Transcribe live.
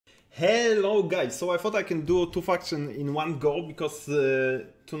Hello guys, so I thought I can do two factions in one go because to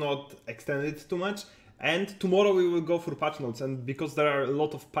not extend it too much, and tomorrow we will go through patch notes, and because there are a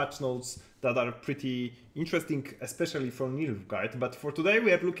lot of patch notes that are pretty interesting, especially for Nilfgaard. But for today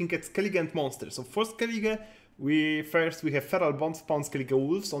we are looking at Skelige and monsters. So for Skelige, we have Feral Bond spawn Skelige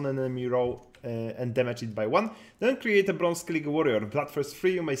Wolves on enemy row and damage it by 1. Then create a Bronze Skelige Warrior. Bloodthirst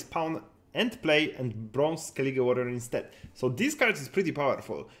 3, you may spawn and play and Bronze Skelige Warrior instead. So this card is pretty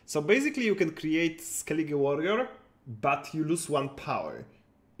powerful. So basically you can create Skelige Warrior, but you lose 1 power.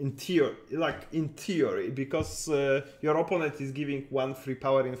 In theory, because your opponent is giving 1 free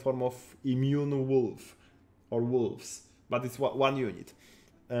power in form of immune wolf or wolves, but it's 1 unit.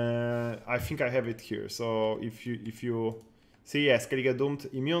 I think I have it here. So if you see, yeah, Skelige Doomed,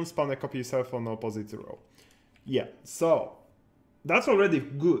 immune, spawn a copy yourself on opposite row. Yeah, so that's already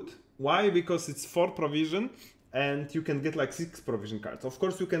good. Why? Because it's 4 provision and you can get like 6 provision cards. Of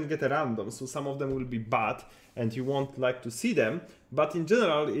course you can get a random, so some of them will be bad and you won't like to see them, but in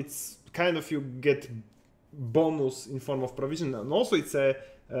general it's kind of you get bonus in form of provision, and also it's a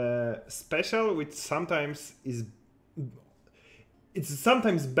special which sometimes is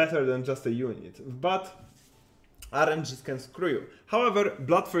sometimes better than just a unit, but RNGs can screw you. However,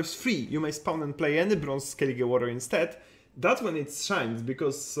 Bloodthirst 3, you may spawn and play any Bronze Skelige Warrior instead. That's when it shines,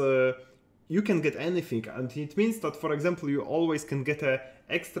 because you can get anything, and it means that, for example, you always can get an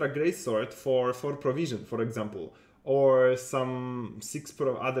extra Grace Sword for provision, for example, or some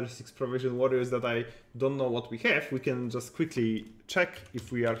other 6 provision warriors that I don't know what we have. We can just quickly check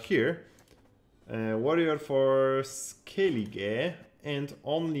if we are here. Warrior for Skelige and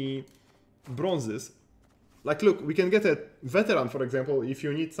only bronzes. Like, look, we can get a veteran, for example, if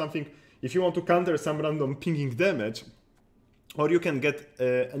you need something, if you want to counter some random pinging damage. Or you can get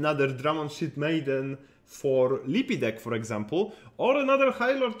another Dramon Shield Maiden for Lippy deck, for example, or another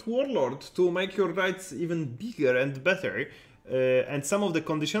High Lord Warlord to make your rights even bigger and better. And some of the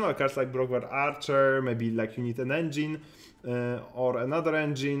conditional cards like Brogvar Archer, maybe like you need an engine or another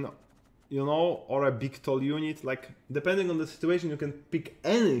engine, you know, or a big tall unit. Like, depending on the situation, you can pick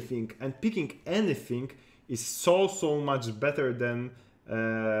anything, and picking anything is so much better than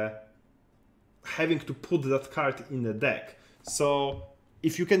having to put that card in a deck. So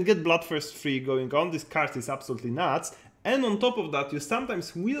if you can get Bloodthirst 3 going on, this card is absolutely nuts. And on top of that, you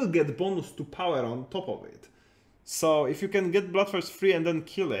sometimes will get bonus to power on top of it. So if you can get Bloodthirst 3 and then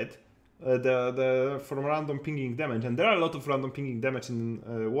kill it from random pinging damage, and there are a lot of random pinging damage in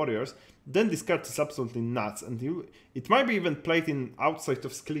warriors, then this card is absolutely nuts. And it might be even played in outside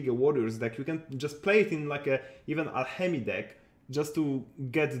of Skelige Warriors deck. You can just play it in like even Alchemy deck just to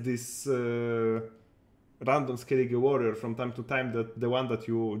get this random Skelige Warrior from time to time, the one that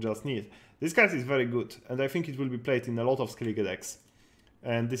you just need. This card is very good, and I think it will be played in a lot of Skelige decks.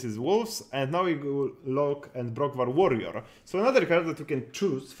 And this is Wolves, and now we go Lock and Brogvar Warrior. So another card that you can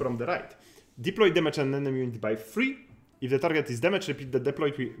choose from the right. Deploy damage an enemy unit by 3. If the target is damaged, repeat the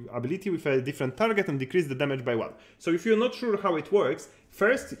deployed ability with a different target and decrease the damage by 1. So if you're not sure how it works,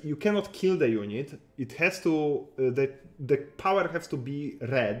 first, you cannot kill the unit. It has to, the power has to be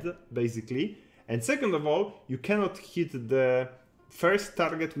red, basically. And second of all, you cannot hit the first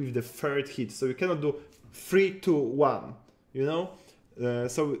target with the 3rd hit. So you cannot do 3, 2, 1, you know?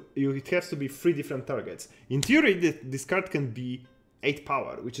 It has to be 3 different targets. In theory, this card can be 8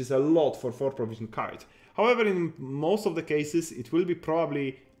 power, which is a lot for 4 provision card. However, in most of the cases, it will be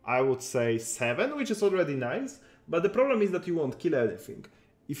probably, I would say, 7, which is already nice. But the problem is that you won't kill anything.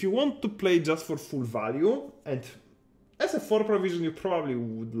 If you want to play just for full value, and as a 4 provision you probably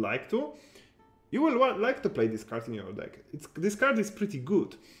would like to, you will like to play this card in your deck. This card is pretty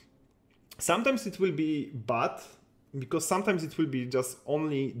good. Sometimes it will be bad, because sometimes it will be just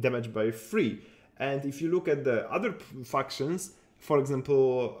only damage by 3. And if you look at the other factions, for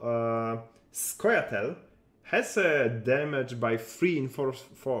example, Scoia'tael has a damage by 3 in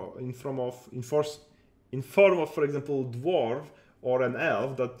form of, for example, Dwarf or an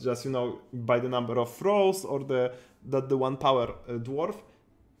Elf that just, you know, by the number of rows, or the 1 power Dwarf,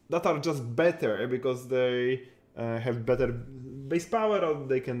 that are just better because they have better base power, or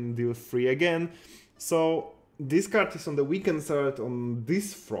they can deal 3 again. So this card is on the weakened side on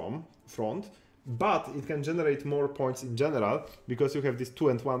this front, but it can generate more points in general because you have this 2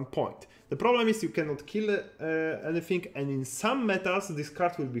 and 1 point. The problem is you cannot kill anything, and in some metas this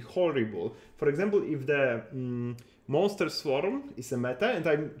card will be horrible. For example, if the Monster Swarm is a meta, and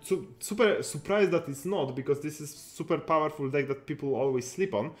I'm super surprised that it's not, because this is super powerful deck that people always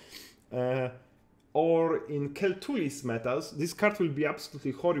sleep on, or in Keltulis metas, this card will be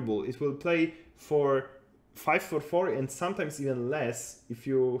absolutely horrible. It will play for 5 for 4 and sometimes even less if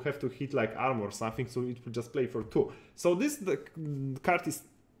you have to hit like armor or something, so it will just play for 2. So the card is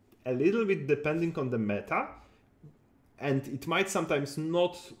a little bit depending on the meta, and it might sometimes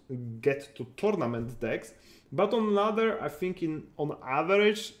not get to tournament decks, but on ladder I think on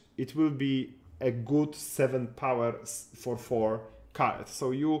average it will be a good 7 power for 4 card.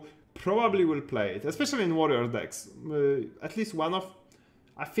 So you probably will play it, especially in warrior decks. At least one of,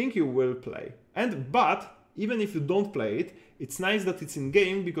 I think you will play. But even if you don't play it, it's nice that it's in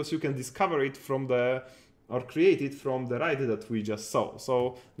game because you can discover it from or create it from the ride that we just saw.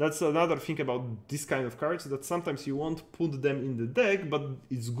 So that's another thing about this kind of cards, that sometimes you won't put them in the deck, but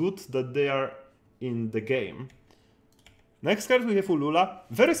it's good that they are in the game. Next card we have Ulula.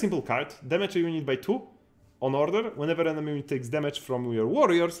 Very simple card. Damage a unit by 2. On order, whenever an enemy takes damage from your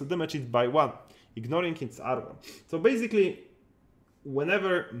warriors, damage it by 1, ignoring its armor. So basically,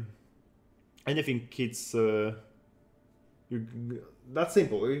 whenever anything hits, that's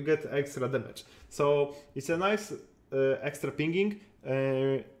simple, you get extra damage. So it's a nice extra pinging.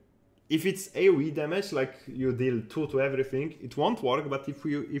 If it's AoE damage, like you deal 2 to everything, it won't work. But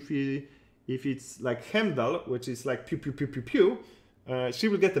if it's like Heimdall, which is like pew pew pew pew pew, she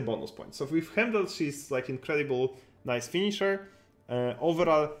will get a bonus point. So with Heimdall, she's like incredible, nice finisher.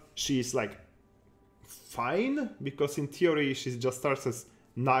 Overall, she's like fine, because in theory she just starts as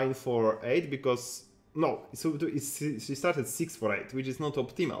 9 for 8, because no, so she started 6 for 8, which is not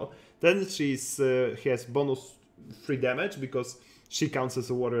optimal. Then she has bonus 3 damage because she counts as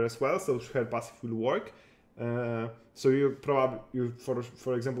a warrior as well, so her passive will work. So you probably,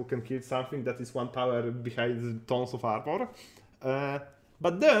 for example, can kill something that is 1 power behind tons of armor.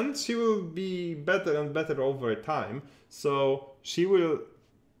 But then she will be better and better over time, so she will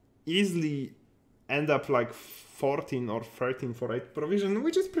easily end up like 14 or 13 for 8 provision,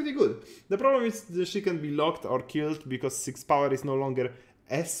 which is pretty good. The problem is that she can be locked or killed because 6 power is no longer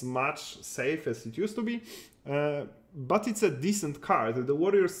as much safe as it used to be. But it's a decent card. The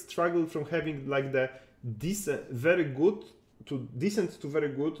warriors struggle from having like the decent, very good to decent to very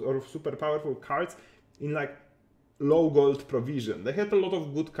good or super powerful cards in like low gold provision. They had a lot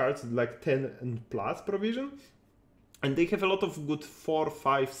of good cards like 10 and plus provision, and they have a lot of good 4,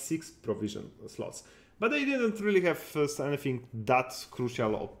 5, 6 provision slots. But they didn't really have anything that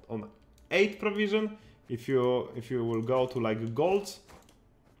crucial on 8 provision. If you will go to like gold,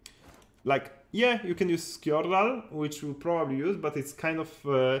 like yeah, you can use Skjordal, which we'll probably use, but it's kind of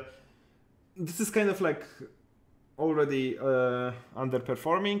this is kind of like already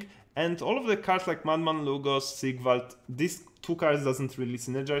underperforming. And all of the cards like Madman Lugos, Sigvald, these 2 cards doesn't really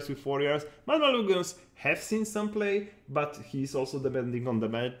synergize with warriors. Madman Lugos have seen some play, but he's also depending on the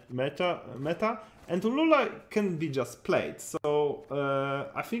meta. And Ulula can be just played, so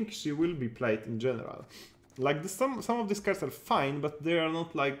I think she will be played in general. Like some of these cards are fine, but they are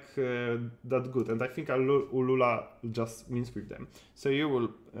not like that good, and I think Ulula just wins with them. So you will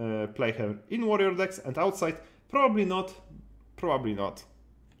play her in warrior decks, and outside probably not.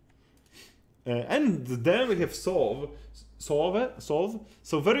 And then we have Solve.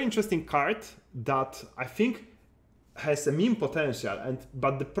 So very interesting card that I think has a meme potential,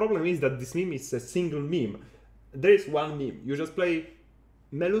 but the problem is that this meme is a single meme. There is one meme. You just play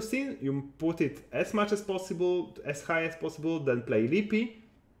Melusine, you put it as much as possible, as high as possible, then play Lippy,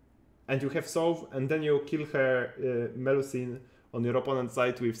 and you have Solve, and then you kill her Melusine on your opponent's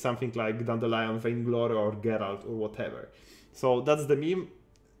side with something like Dandelion, Vainglory, or Geralt, or whatever. So that's the meme.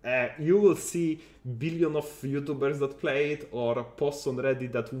 You will see billion of YouTubers that play it, or posts on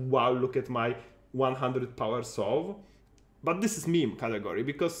Reddit that, wow, look at my 100 power Solve. But this is meme category,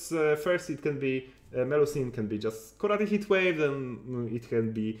 because first it can be Melusine can be just Karate Hit Wave, then it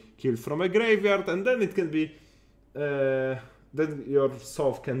can be killed from a graveyard, and then it can be then your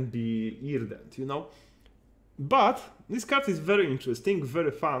Solve can be Irdent, you know. But this card is very interesting,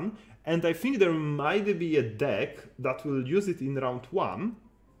 very fun, and I think there might be a deck that will use it in round 1,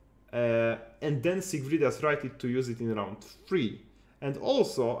 and then Sigvridas write it to use it in round 3. And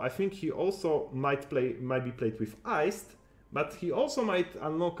also, I think he also might be played with Iced, but he also might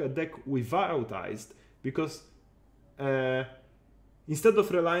unlock a deck without Iced, because instead of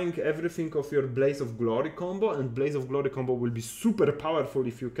relying everything of your Blaze of Glory combo, and Blaze of Glory combo will be super powerful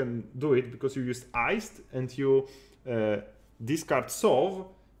if you can do it, because you used Iced and you discard Solve,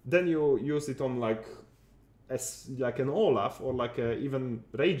 then you use it on like an Olaf or like even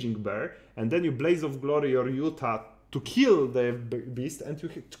Raging Bear, and then you Blaze of Glory or Utah to kill the beast, and you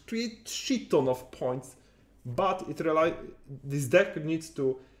create shit ton of points. But this deck needs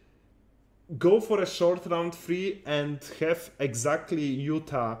to go for a short round 3 and have exactly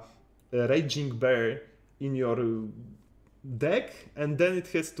Utah, Raging Bear, in your deck, and then it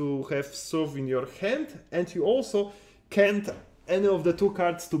has to have Sov in your hand, and you also can't any of the 2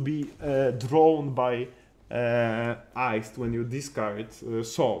 cards to be drawn by iced when you discard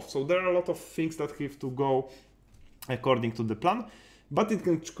Sov. So there are a lot of things that have to go according to the plan, but it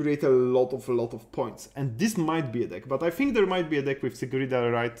can create a lot of points. And this might be a deck, but I think there might be a deck with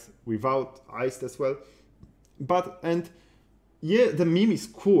Sigurida right without iced as well. But, and yeah, the meme is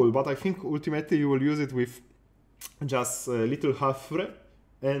cool, but I think ultimately you will use it with just little Hafre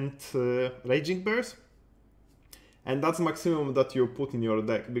and Raging Bears. And that's maximum that you put in your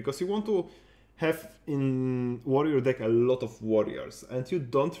deck, because you want to have in warrior deck a lot of warriors, and you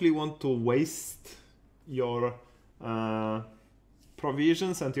don't really want to waste your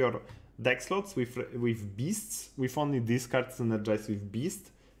provisions and your deck slots with beasts, with only these cards energized with beast.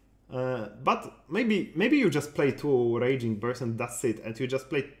 But maybe you just play 2 Raging Bursts and that's it, and you just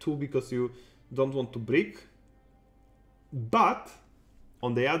play 2 because you don't want to brick. But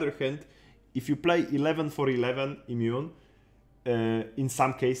on the other hand, if you play 11 for 11 immune, in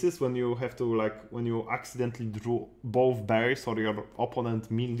some cases when you have to, like, when you accidentally drew both bears or your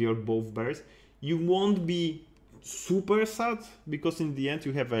opponent milled your both bears, you won't be super sad, because in the end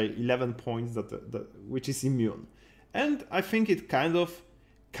you have 11 points that which is immune. And I think it kind of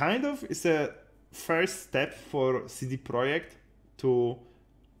is a first step for CD Projekt to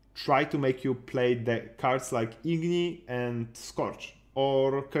try to make you play the cards like Igni and Scorch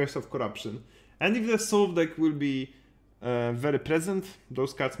or Curse of Corruption. And if the Solve deck will be very present,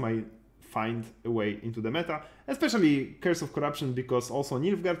 those cards might find a way into the meta, especially Curse of Corruption, because also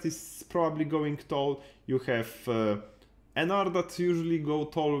Nilfgaard is probably going tall. You have NR that usually go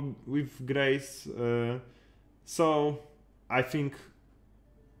tall with Grace, so I think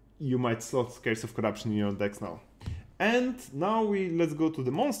you might slot Curse of Corruption in your decks now. And now let's go to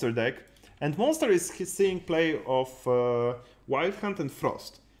the monster deck, and monster is seeing play of Wild Hunt and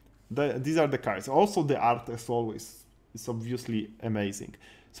Frost. These are the cards. Also the art, as always, is obviously amazing.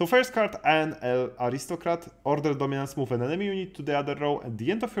 So first card, ANL Aristocrat. Order dominance, move an enemy unit to the other row. At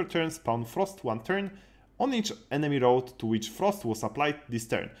the end of your turn, spawn Frost 1 turn on each enemy row to which Frost was applied this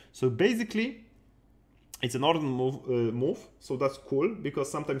turn. So basically, it's an order move, so that's cool,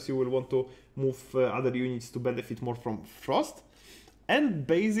 because sometimes you will want to move other units to benefit more from Frost. And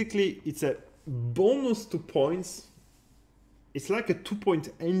basically, it's a bonus 2 points. It's like a 2-point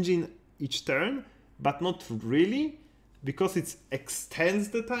engine each turn, but not really, because it extends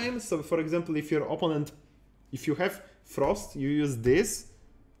the time. So for example, if your opponent, if you have Frost, you use this,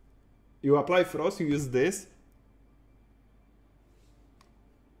 you apply Frost, you use this,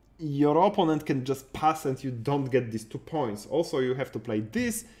 your opponent can just pass and you don't get these 2 points. Also, you have to play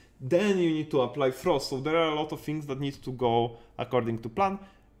this, then you need to apply Frost. So there are a lot of things that need to go according to plan.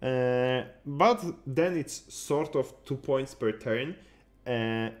 But then it's sort of 2 points per turn,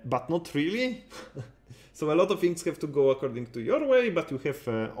 but not really. So a lot of things have to go according to your way, but you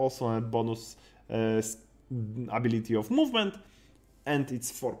have also a bonus ability of movement, and it's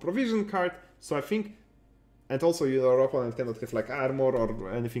 4 provision card. So I think, and also your opponent cannot have like armor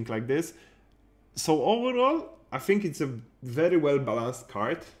or anything like this. So overall, I think it's a very well balanced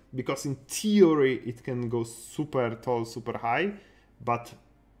card, because in theory it can go super tall, super high, but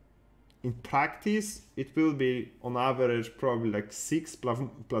in practice it will be on average probably like 6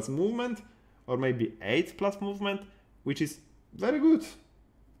 plus movement, or maybe 8 plus movement, which is very good,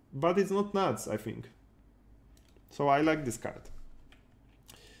 but it's not nuts, I think. So I like this card.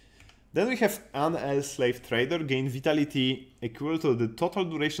 Then we have ANL Slave Trader. Gain vitality equal to the total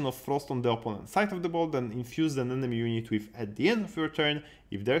duration of Frost on the opponent's side of the board, then infuse an enemy unit with at the end of your turn.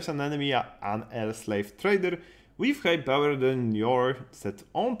 If there's an enemy ANL Slave Trader with high power than your set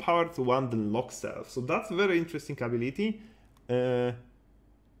own power to 1, then lock self. So that's a very interesting ability.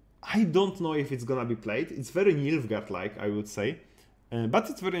 I don't know if it's gonna be played. It's very Nilfgaard-like, I would say, but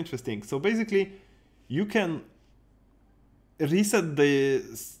it's very interesting. So basically, you can reset the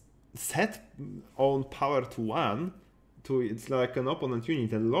set own power to 1 to it's like an opponent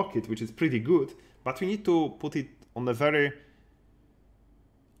unit and lock it, which is pretty good. But we need to put it on a very.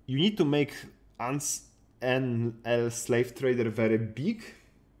 You need to make ANL Slave Trader very big,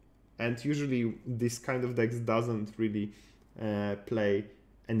 and usually this kind of decks doesn't really play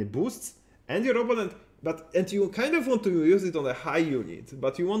any boosts, and your opponent, and you kind of want to use it on a high unit,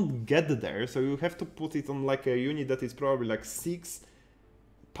 but you won't get there, so you have to put it on like a unit that is probably like 6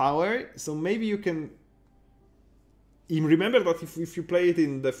 power. So maybe you can remember that if you play it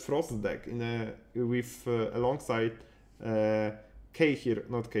in the Frost deck with alongside Kehir,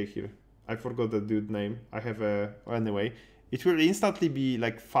 not Kehir, I forgot the dude name. I have anyway, it will instantly be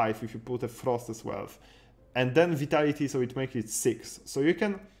like 5 if you put a Frost as well. and then vitality, so it makes it 6. So you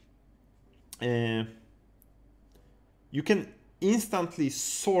can instantly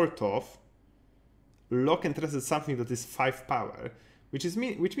sort of lock and reset something that is 5 power, which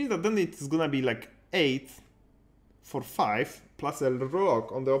means that then it's gonna be like 8 for 5 plus a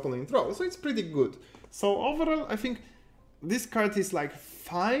lock on the opening throw. So it's pretty good. So overall, I think this card is like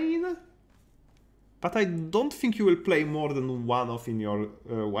fine, but I don't think you will play more than one of in your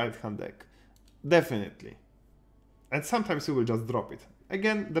wild hand deck. Definitely. And sometimes you will just drop it.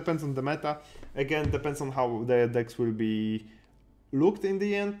 Again, depends on the meta. Again, depends on how the decks will be looked in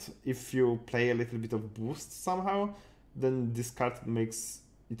the end. If you play a little bit of boost somehow, then this card makes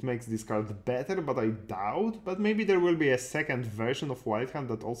this card better, but I doubt. But maybe there will be a second version of wild hand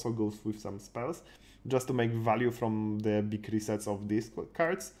that also goes with some spells, just to make value from the big resets of these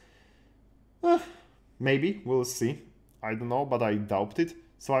cards. Maybe, we'll see. I don't know, but I doubt it.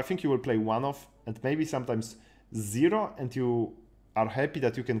 So I think you will play one of, and maybe sometimes 0, and you are happy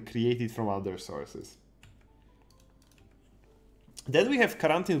that you can create it from other sources. Then we have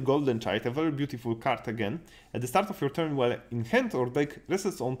Quarantine Golden Child, a very beautiful card again. At the start of your turn, while in hand or deck,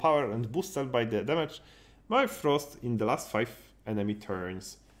 resets on power and boosts by the damage by Frost in the last 5 enemy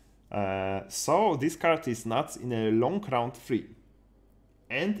turns. So this card is nuts in a long round 3.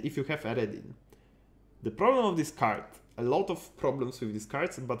 And if you have Eredin. The problem of this card, a lot of problems with these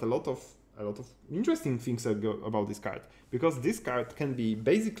cards, but a lot of interesting things about this card. Because this card can be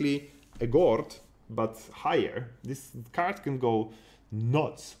basically a Gord, but higher. This card can go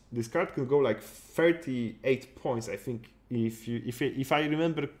nuts. This card can go like 38 points, I think. If I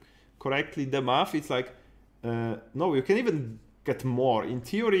remember correctly the math, it's like, no, you can even get more. In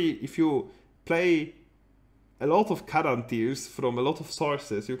theory, if you play a lot of Quarantiers from a lot of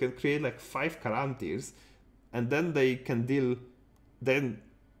sources, you can create like 5 Quarantiers, and then they can deal then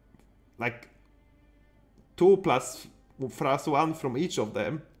like 2 plus 1 from each of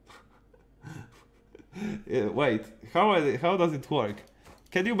them. Wait, how does it work?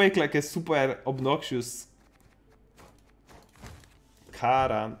 Can you make like a super obnoxious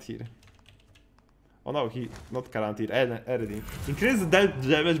Quarantier? Oh no, not Quarantier, Eredin. Increase the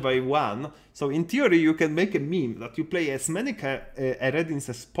damage by 1. So in theory, you can make a meme that you play as many Eredins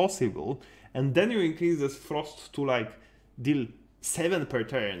as possible, and then you increase the Frost to like deal 7 per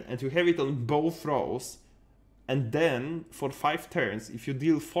turn, and you have it on both rows. And then for 5 turns, if you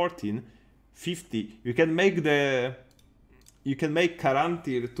deal 14, 50, you can make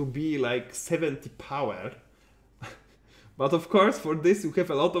Quarantier to be like 70 power. But of course, for this you have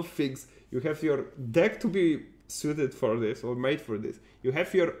a lot of things. You have your deck to be suited for this or made for this. You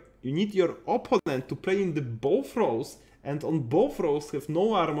need your opponent to play in the both rows, and on both rows have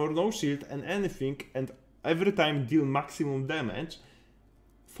no armor, no shield, and anything, and every time deal maximum damage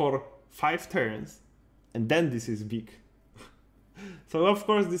for 5 turns. And then this is big. So of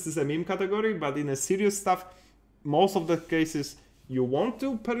course this is a meme category, but in a serious stuff, most of the cases you want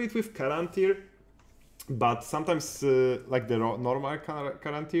to pair it with Quarantier, but sometimes like the normal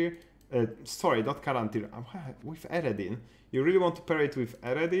Quarantier, sorry, not Quarantier, with Eredin. You really want to pair it with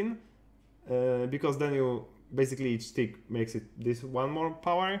Eredin, because then you basically each stick makes it this 1 more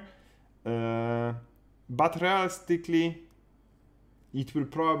power. But realistically, it will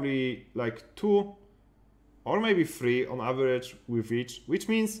probably like 2 or maybe 3 on average with each, which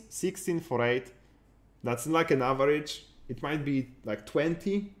means 16 for 8. That's like an average. It might be like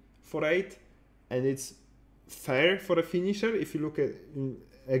 20 for 8, and it's fair for a finisher. If you look at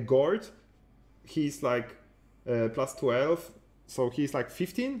a Gord, he's like plus 12, so he's like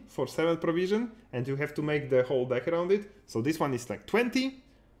 15 for 7 provision, and you have to make the whole deck around it. So this one is like 20.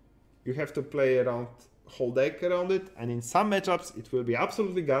 You have to play around whole deck around it, and in some matchups it will be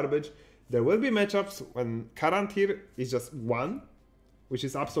absolutely garbage. There will be matchups when Quarantier is just 1, which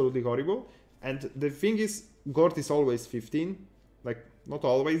is absolutely horrible. And the thing is, Gord is always 15, like not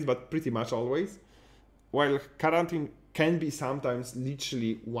always, but pretty much always. While Quarantier can be sometimes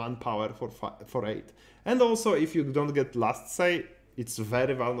literally 1 power for 8. And also, if you don't get last say, it's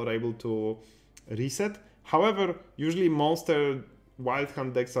very vulnerable to reset. However, usually monster wild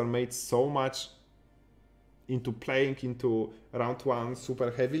hand decks are made so much into playing into round 1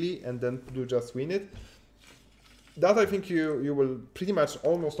 super heavily, and then you just win it, that I think you will pretty much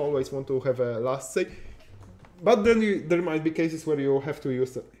almost always want to have a last say. But then there might be cases where you have to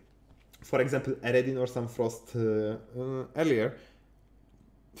use, for example, Eredin or some Frost earlier.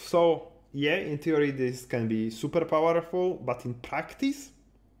 So yeah, in theory this can be super powerful, but in practice,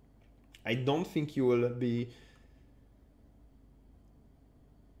 I don't think you will be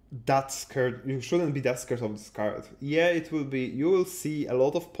that scared. You shouldn't be that scared of this card. Yeah, it will be. You will see a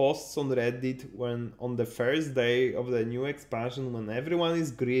lot of posts on Reddit when on the first day of the new expansion, when everyone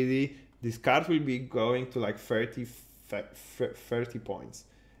is greedy, this card will be going to like 30 points,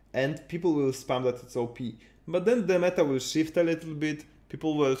 and people will spam that it's OP. But then the meta will shift a little bit.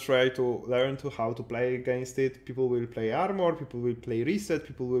 People will try to learn to how to play against it. People will play armor. People will play reset.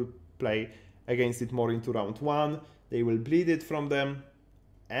 People will play against it more into round 1. They will bleed it from them,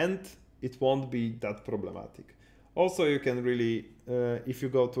 and it won't be that problematic. Also, you can really, if you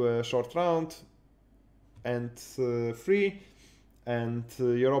go to a short round and free, and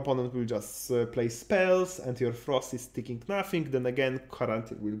your opponent will just play spells, and your frost is sticking nothing, then again,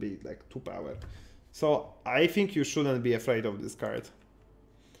 currently will be like 2 power. So I think you shouldn't be afraid of this card.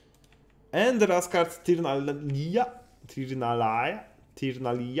 And the last card, Tirnalia.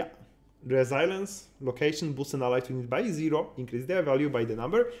 Resilience, location, boost an allied unit by 0, increase their value by the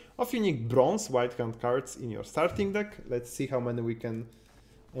number of unique bronze wildcard cards in your starting deck. Let's see how many we can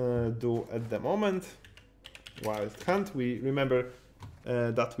do at the moment. Wild Hunt. We remember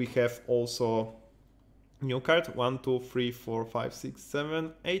that we have also new card 1, 2, 3, 4, 5, 6,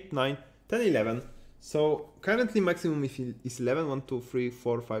 7, 8, 9, 10, 11. So currently maximum is 11. 1, 2, 3,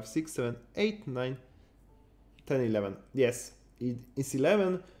 4, 5, 6, 7, 8, 9, 10, 11. Yes, it is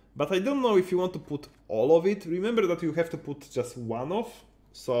 11, but I don't know if you want to put all of it. Remember that you have to put just one of,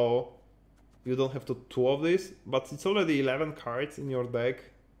 so you don't have to 2 of this, but it's already 11 cards in your deck.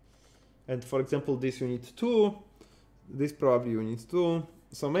 And for example, this you need 2, this probably you need 2,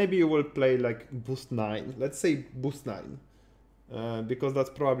 so maybe you will play like boost 9, let's say boost 9, because that's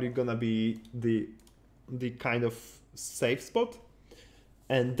probably gonna be the kind of safe spot.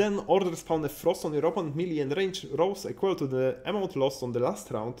 And then order spawn a frost on your opponent melee and range rolls equal to the amount lost on the last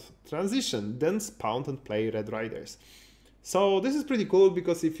round transition, then spawn and play Red Riders. So this is pretty cool,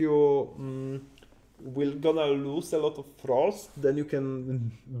 because if you will gonna lose a lot of frost, then you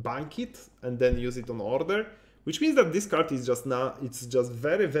can bank it and then use it on order, which means that this card is just now, it's just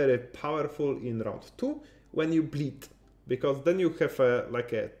very, very powerful in round 2 when you bleed, because then you have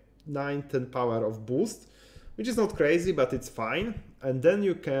like a 9-10 power of boost, which is not crazy, but it's fine. And then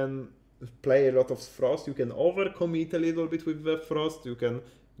you can play a lot of frost, you can overcommit a little bit with the frost, you can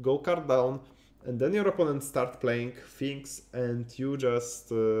go card down, and then your opponent start playing things, and you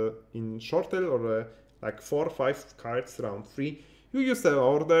just in shortel or like 4 or 5 cards round 3, you use the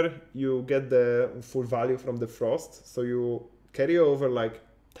order, you get the full value from the frost, so you carry over like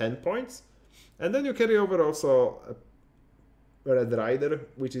 10 points, and then you carry over also a Red Rider,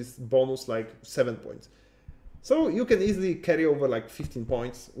 which is bonus like 7 points. So you can easily carry over like 15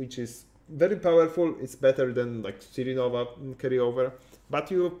 points, which is very powerful. It's better than like Sirinova carry over, but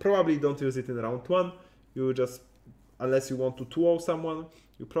you probably don't use it in round 1. You just, unless you want to 2-0 someone,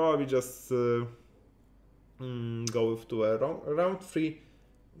 you probably just go to a round 3,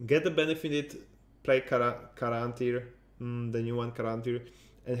 get the benefit, play Karantir, the new one Karantir,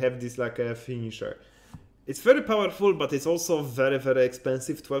 and have this like a finisher. It's very powerful, but it's also very, very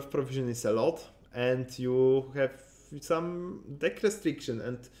expensive. 12 provision is a lot, and you have some deck restriction,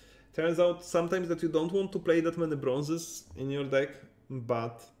 and turns out sometimes that you don't want to play that many bronzes in your deck,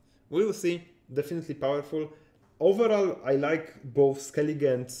 but we will see. Definitely powerful. Overall, I like both Skelige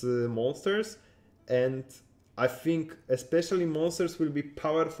and monsters, and I think especially monsters will be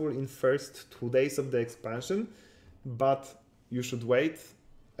powerful in first 2 days of the expansion, but you should wait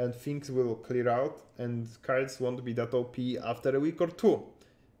and things will clear out and cards won't be that OP after a week or 2.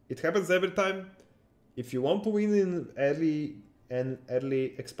 It happens every time. If you want to win in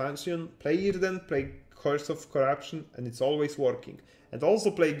early expansion, play Irden, play Curse of Corruption, and it's always working. And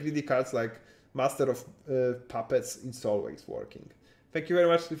also play greedy cards like Master of Puppets, it's always working. Thank you very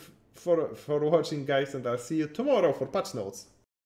much for watching, guys, and I'll see you tomorrow for patch notes.